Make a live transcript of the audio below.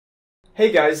Hey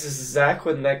guys, this is Zach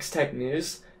with NeXTech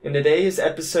News, and today is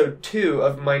episode 2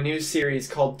 of my new series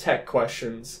called Tech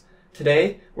Questions.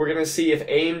 Today, we're going to see if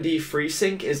AMD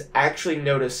Freesync is actually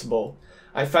noticeable.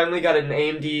 I finally got an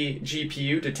AMD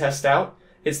GPU to test out.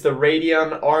 It's the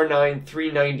Radeon R9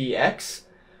 390X,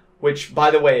 which,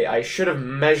 by the way, I should have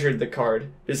measured the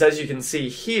card, because as you can see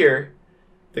here,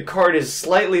 the card is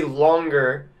slightly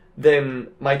longer than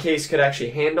my case could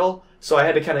actually handle. So I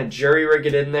had to kind of jury-rig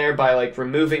it in there by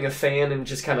removing a fan and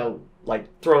just kind of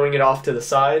throwing it off to the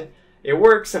side. It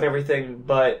works and everything,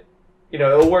 but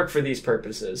it'll work for these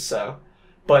purposes.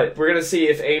 But we're gonna see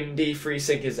if AMD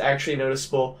FreeSync is actually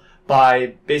noticeable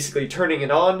by basically turning it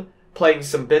on, playing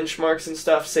some benchmarks and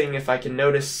stuff, seeing if I can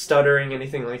notice stuttering,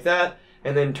 anything like that,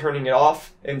 and then turning it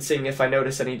off and seeing if I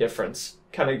notice any difference.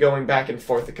 Kind of going back and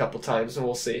forth a couple times, and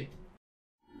we'll see.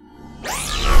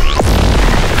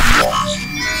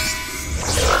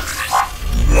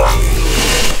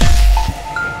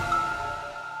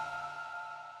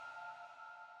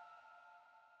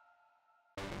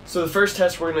 So the first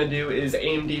test we're going to do is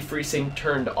AMD FreeSync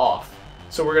turned off.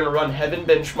 So we're going to run Heaven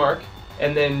Benchmark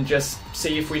and then just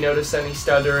see if we notice any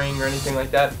stuttering or anything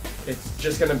like that. It's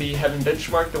just going to be Heaven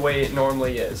Benchmark the way it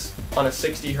normally is on a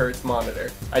 60 Hz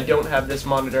monitor. I don't have this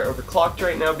monitor overclocked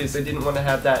right now because I didn't want to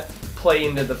have that play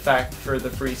into the fact for the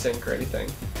FreeSync or anything.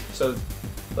 So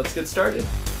let's get started.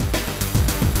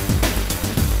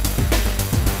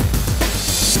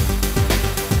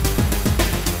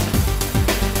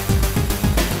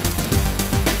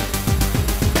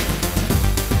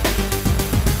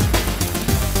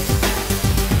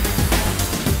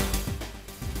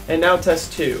 And now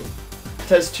test 2.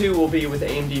 Test 2 will be with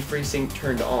AMD FreeSync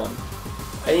turned on.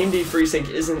 AMD FreeSync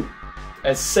isn't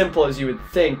as simple as you would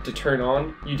think to turn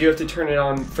on. You do have to turn it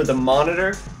on for the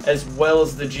monitor as well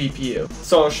as the GPU.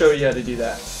 So I'll show you how to do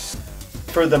that.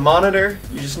 For the monitor,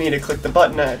 you just need to click the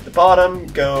button at the bottom,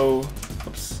 you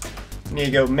need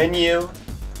to go Menu,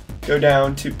 go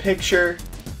down to Picture,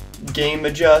 Game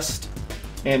Adjust,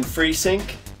 and FreeSync,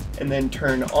 and then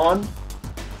turn on.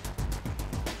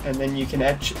 And then you can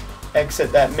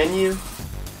exit that menu.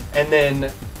 And then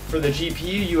for the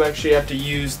GPU, you actually have to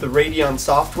use the Radeon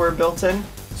software built in.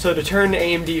 So to turn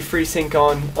AMD FreeSync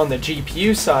on the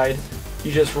GPU side,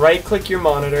 you just right click your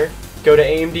monitor, go to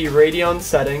AMD Radeon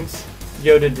settings,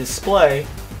 go to display,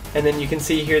 and then you can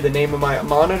see here the name of my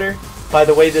monitor. By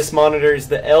the way, this monitor is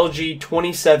the LG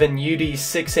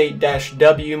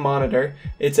 27UD68-W monitor.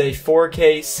 It's a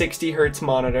 4K 60 Hz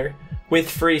monitor with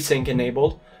FreeSync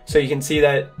enabled. So you can see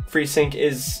that FreeSync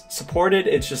is supported,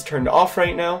 it's just turned off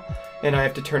right now, and I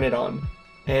have to turn it on.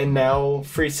 And now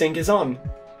FreeSync is on.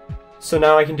 So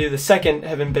now I can do the second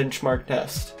Heaven Benchmark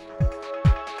test.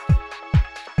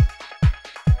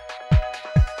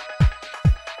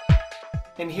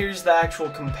 And here's the actual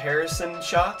comparison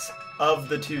shots of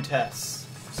the two tests.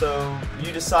 So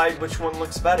you decide which one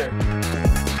looks better.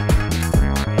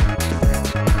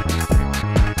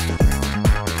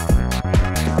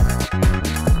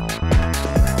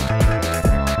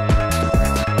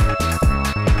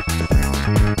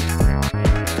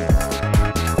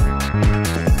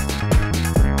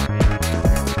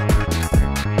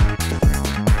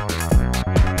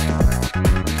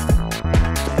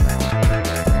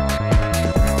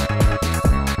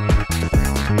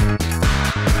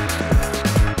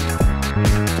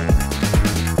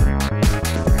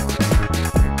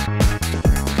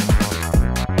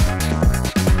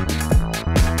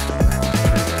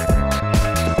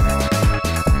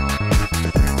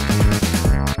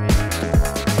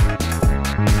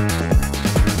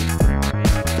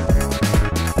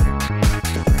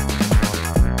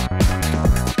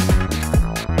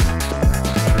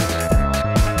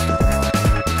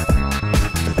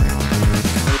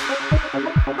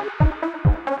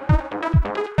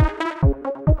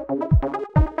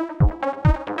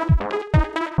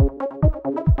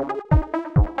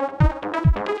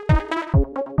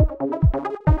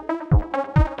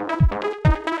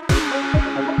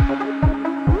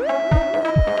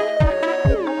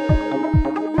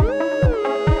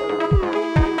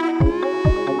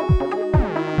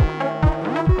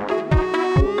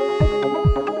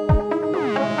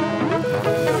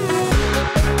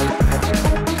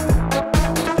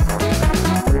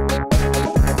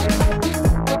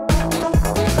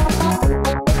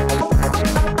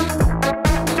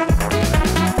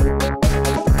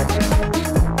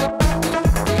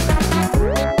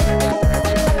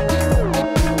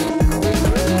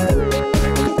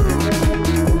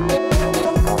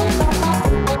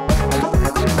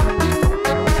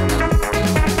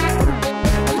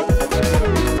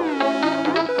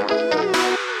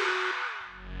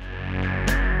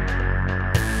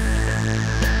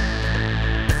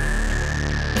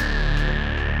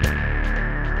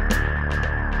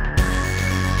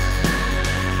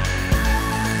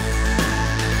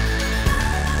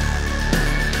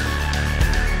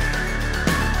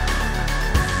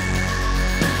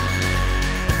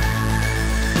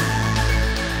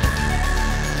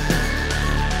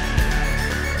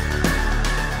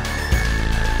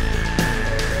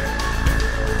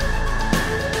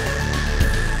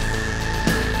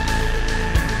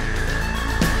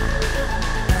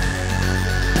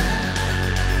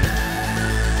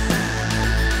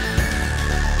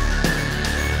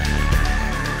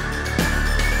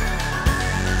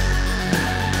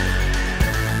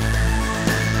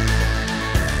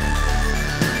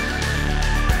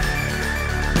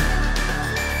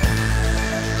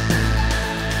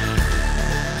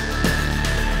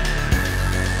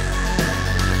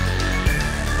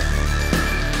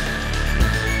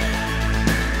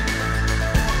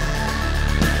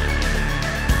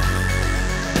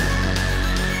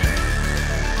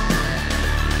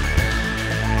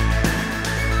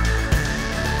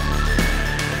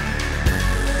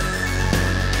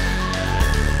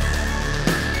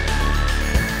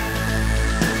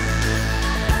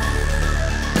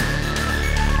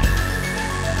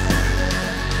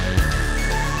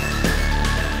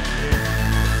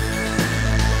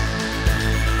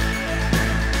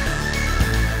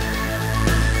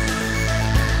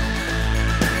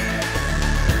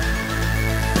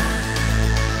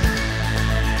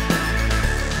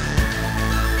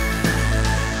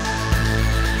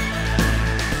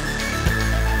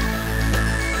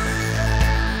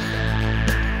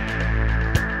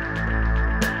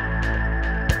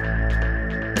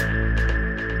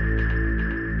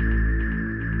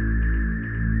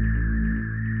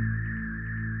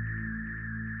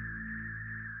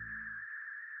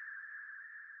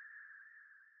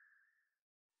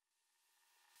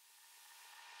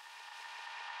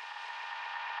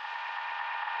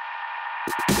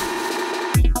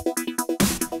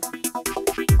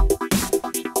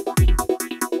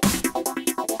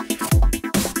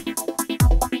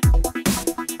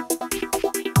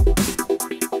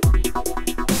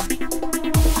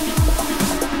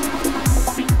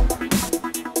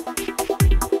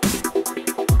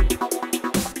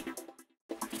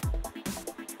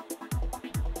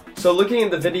 So looking at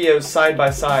the videos side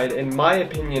by side, in my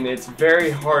opinion, it's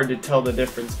very hard to tell the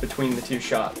difference between the two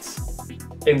shots.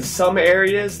 In some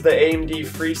areas, the AMD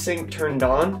Freesync turned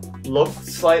on looked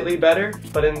slightly better,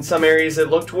 but in some areas it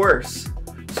looked worse.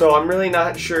 So I'm really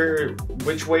not sure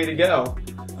which way to go.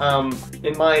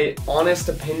 In my honest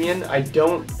opinion, I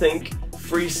don't think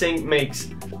Freesync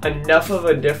makes enough of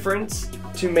a difference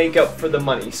to make up for the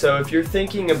money. So if you're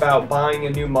thinking about buying a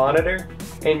new monitor,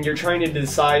 and you're trying to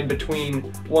decide between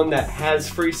one that has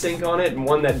FreeSync on it and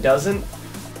one that doesn't,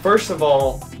 first of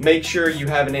all, make sure you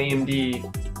have an AMD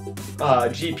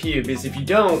GPU, because if you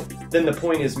don't, then the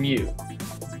point is moot.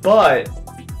 But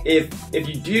if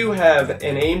you do have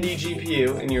an AMD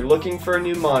GPU and you're looking for a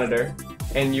new monitor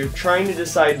and you're trying to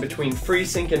decide between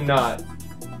FreeSync and not,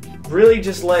 really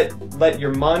just let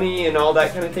your money and all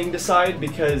that kind of thing decide,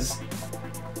 because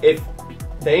if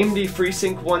the AMD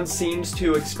FreeSync one seems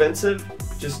too expensive,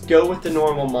 just go with the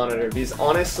normal monitor, because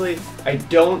honestly, I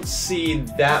don't see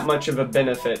that much of a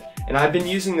benefit. And I've been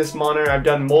using this monitor, I've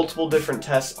done multiple different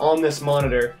tests on this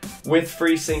monitor with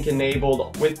FreeSync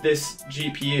enabled with this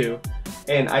GPU,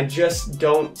 and I just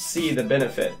don't see the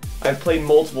benefit. I've played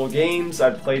multiple games,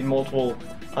 I've played multiple,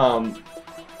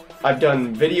 I've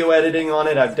done video editing on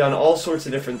it, I've done all sorts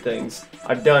of different things.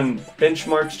 I've done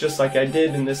benchmarks just like I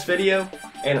did in this video,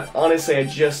 and honestly, I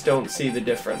just don't see the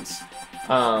difference.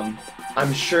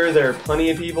 I'm sure there are plenty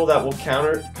of people that will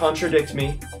contradict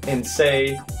me and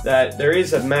say that there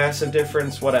is a massive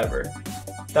difference, whatever.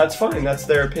 That's fine, that's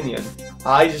their opinion.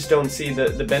 I just don't see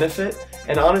the benefit,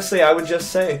 and honestly, I would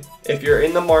just say, if you're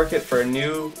in the market for a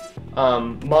new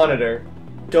monitor,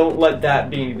 don't let that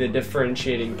be the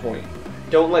differentiating point.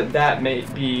 Don't let that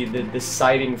be the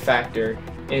deciding factor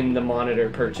in the monitor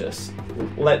purchase.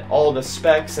 Let all the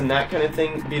specs and that kind of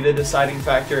thing be the deciding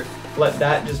factor. Let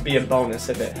that just be a bonus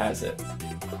if it has it.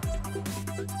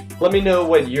 Let me know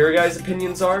what your guys'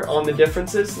 opinions are on the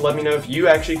differences. Let me know if you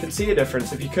actually could see a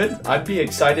difference. If you could, I'd be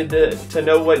excited to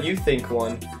know what you think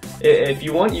won. If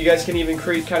you want, you guys can even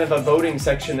create kind of a voting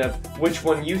section of which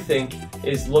one you think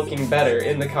is looking better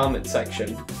in the comment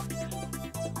section.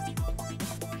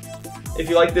 If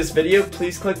you like this video,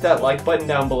 please click that like button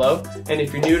down below, and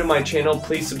if you're new to my channel,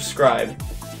 please subscribe.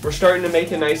 We're starting to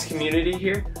make a nice community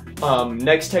here.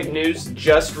 NeXTech News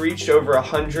just reached over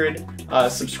 100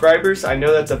 subscribers. I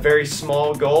know that's a very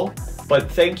small goal, but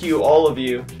thank you all of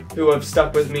you who have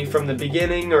stuck with me from the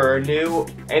beginning or are new,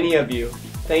 any of you.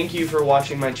 Thank you for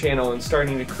watching my channel and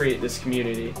starting to create this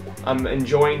community. I'm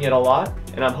enjoying it a lot,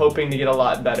 and I'm hoping to get a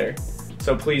lot better.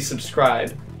 So please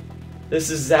subscribe. This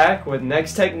is Zach with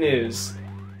NeXTech News.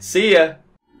 See ya!